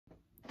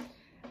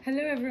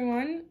Hello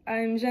everyone,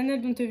 I'm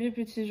Dontevieux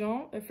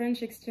Petitjean, a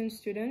French exchange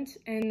student,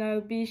 and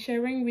I'll be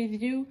sharing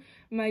with you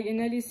my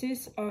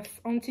analysis of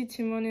Antti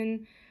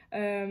Timonen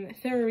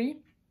theory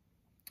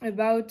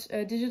about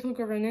digital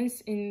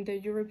governance in the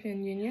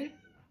European Union.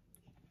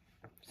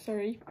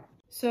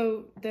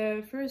 So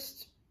the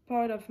first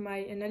part of my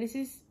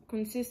analysis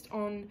consists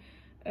on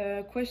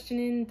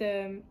questioning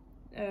the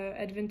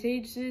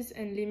advantages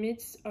and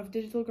limits of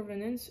digital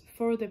governance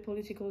for the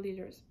political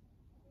leaders.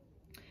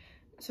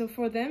 So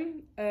for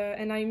them,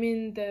 and I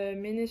mean the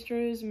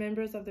ministers,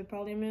 members of the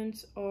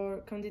parliament,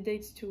 or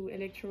candidates to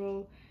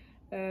electoral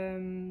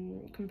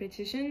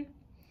competition,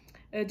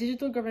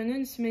 digital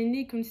governance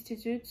mainly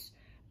constitutes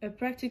a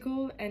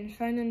practical and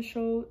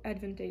financial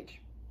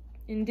advantage.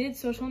 Indeed,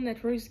 social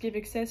networks give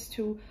access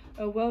to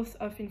a wealth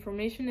of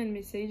information and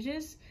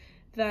messages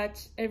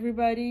that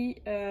everybody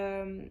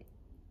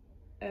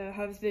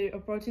has the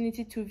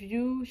opportunity to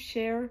view,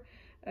 share,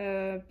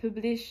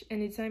 publish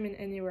anytime and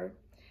anywhere.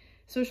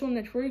 Social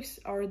networks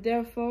are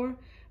therefore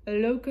a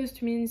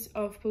low-cost means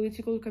of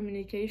political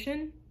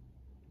communication,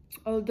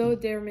 although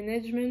their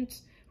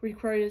management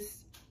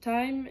requires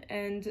time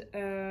and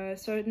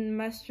certain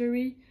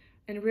mastery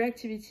and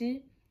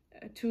reactivity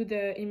to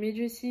the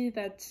immediacy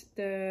that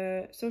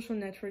the social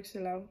networks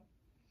allow.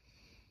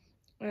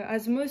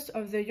 As most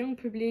of the young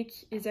public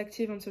is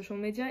active on social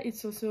media,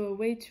 it's also a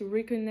way to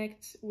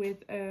reconnect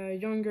with a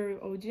younger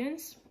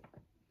audience,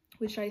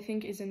 which I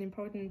think is an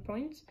important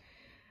point.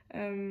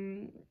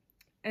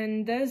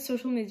 And thus,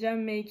 social media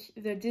make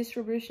the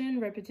distribution,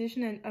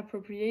 repetition, and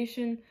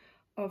appropriation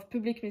of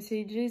public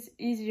messages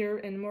easier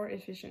and more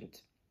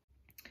efficient.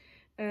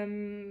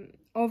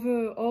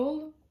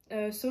 Overall,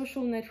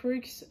 social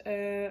networks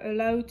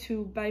allow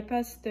to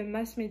bypass the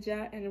mass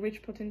media and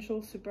reach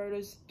potential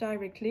supporters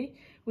directly,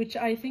 which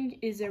I think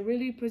is a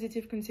really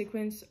positive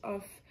consequence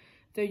of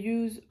the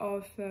use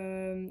of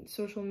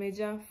social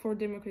media for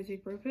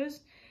democratic purpose.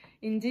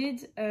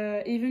 Indeed,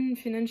 even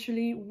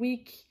financially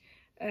weak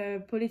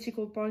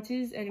political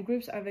parties and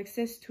groups have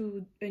access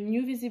to a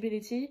new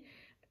visibility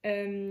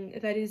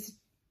that is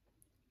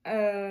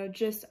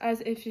just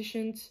as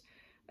efficient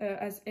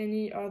as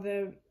any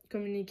other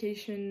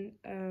communication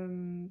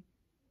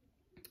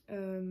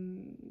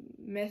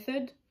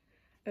method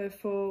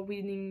for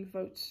winning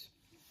votes.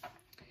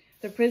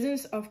 The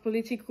presence of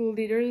political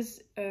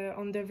leaders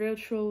on the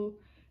virtual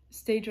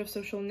stage of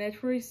social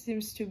networks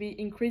seems to be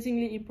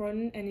increasingly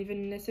important and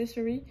even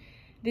necessary.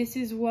 This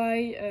is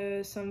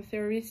why some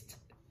theorists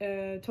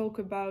talk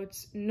about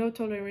no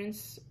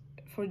tolerance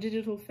for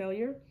digital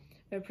failure,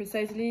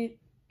 precisely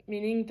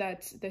meaning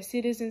that the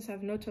citizens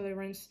have no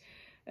tolerance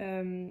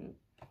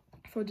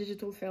for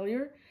digital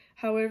failure.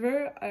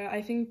 However,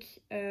 I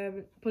think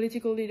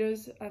political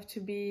leaders have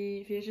to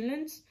be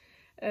vigilant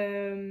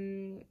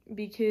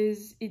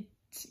because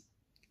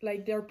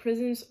their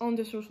presence on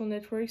the social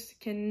networks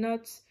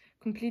cannot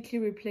completely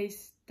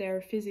replace their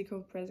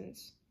physical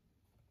presence.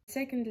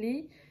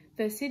 Secondly,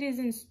 the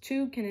citizens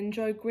too can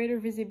enjoy greater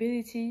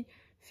visibility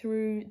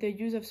through the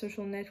use of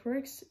social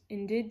networks.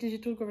 Indeed,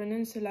 digital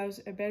governance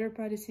allows a better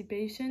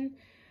participation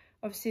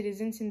of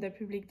citizens in the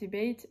public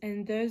debate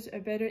and thus a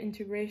better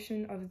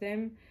integration of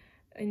them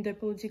in the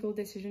political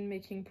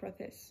decision-making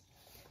process.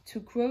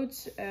 To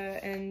quote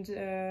and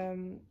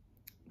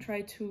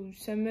try to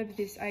sum up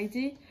this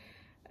idea,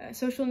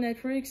 social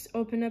networks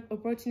open up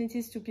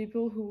opportunities to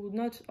people who would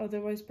not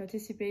otherwise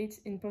participate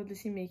in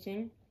policy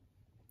making,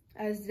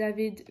 as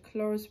David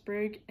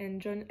Schlosberg and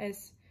John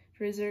S.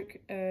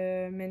 Dryzek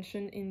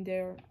mentioned in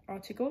their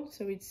article.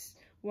 So it's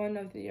one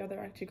of the other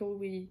articles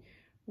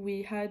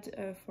we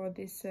had for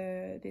this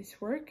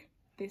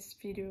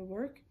video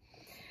work.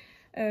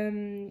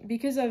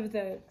 Because of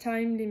the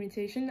time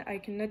limitation, I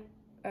cannot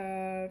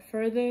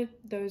further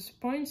those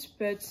points,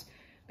 but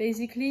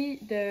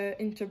basically the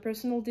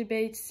interpersonal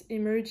debates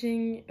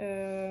emerging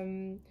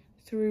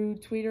through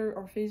Twitter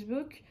or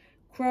Facebook,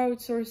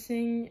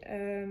 crowdsourcing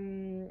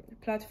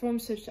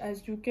platforms such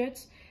as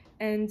YouCut,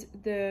 and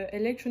the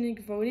electronic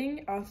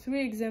voting are three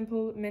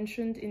examples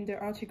mentioned in the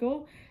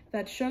article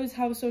that shows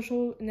how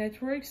social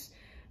networks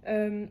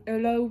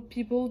allow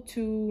people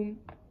to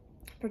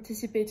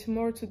participate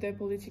more to the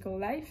political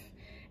life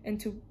and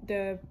to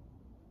the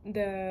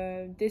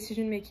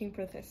decision-making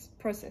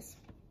process.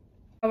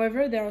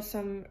 However, there are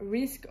some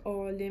risks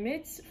or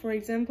limits. For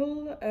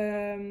example,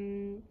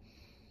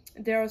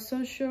 there are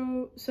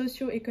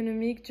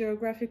socio-economic,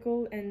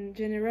 geographical, and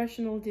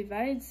generational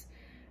divides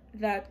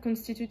that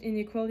constitute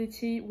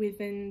inequality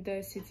within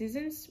the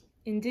citizens.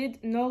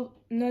 Indeed,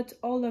 not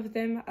all of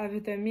them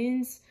have the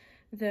means,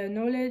 the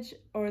knowledge,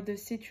 or the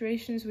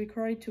situations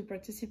required to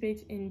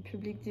participate in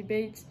public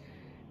debate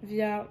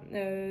via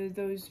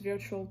those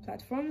virtual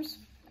platforms.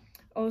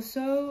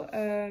 Also,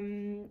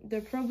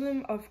 the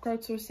problem of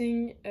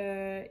crowdsourcing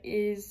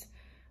is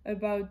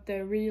about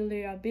the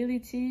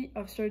reliability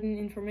of certain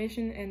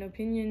information and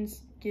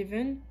opinions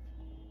given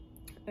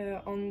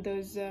on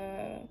those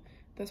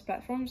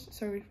platforms.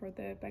 Sorry for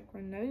the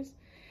background noise.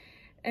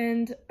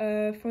 And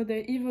for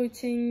the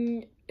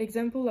e-voting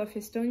example of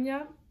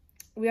Estonia,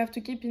 we have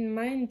to keep in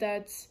mind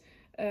that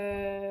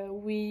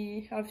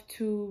we have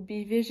to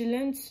be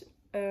vigilant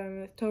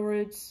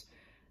towards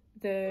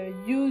the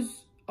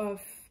use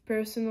of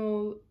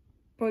personal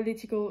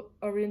political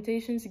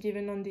orientations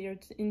given on the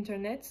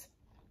internet.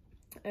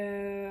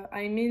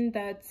 I mean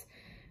that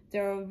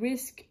there are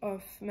risks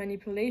of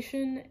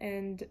manipulation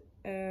and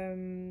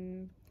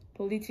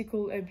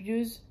political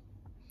abuse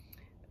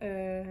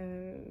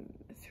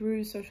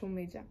through social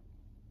media.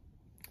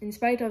 In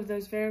spite of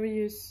those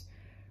various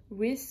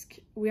risks,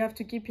 we have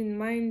to keep in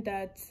mind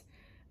that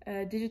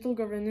digital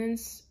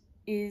governance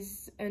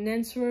is an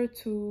answer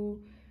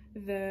to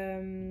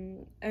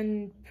the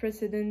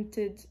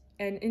unprecedented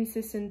and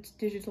incessant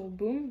digital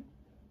boom.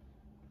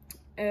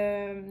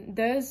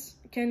 Thus,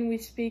 can we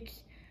speak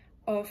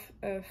of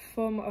a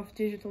form of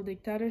digital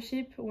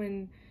dictatorship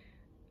when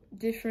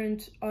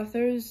different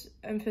authors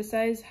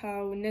emphasize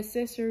how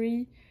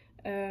necessary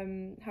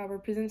how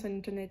presence on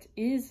internet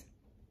is?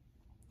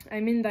 I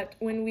mean that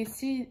when we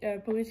see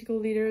political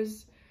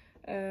leaders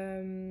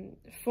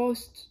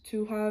forced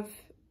to have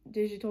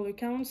digital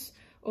accounts,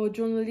 or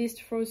journalists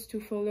forced to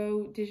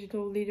follow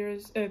political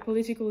leaders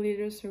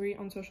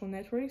on social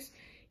networks,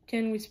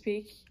 can we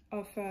speak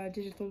of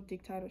digital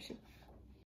dictatorship?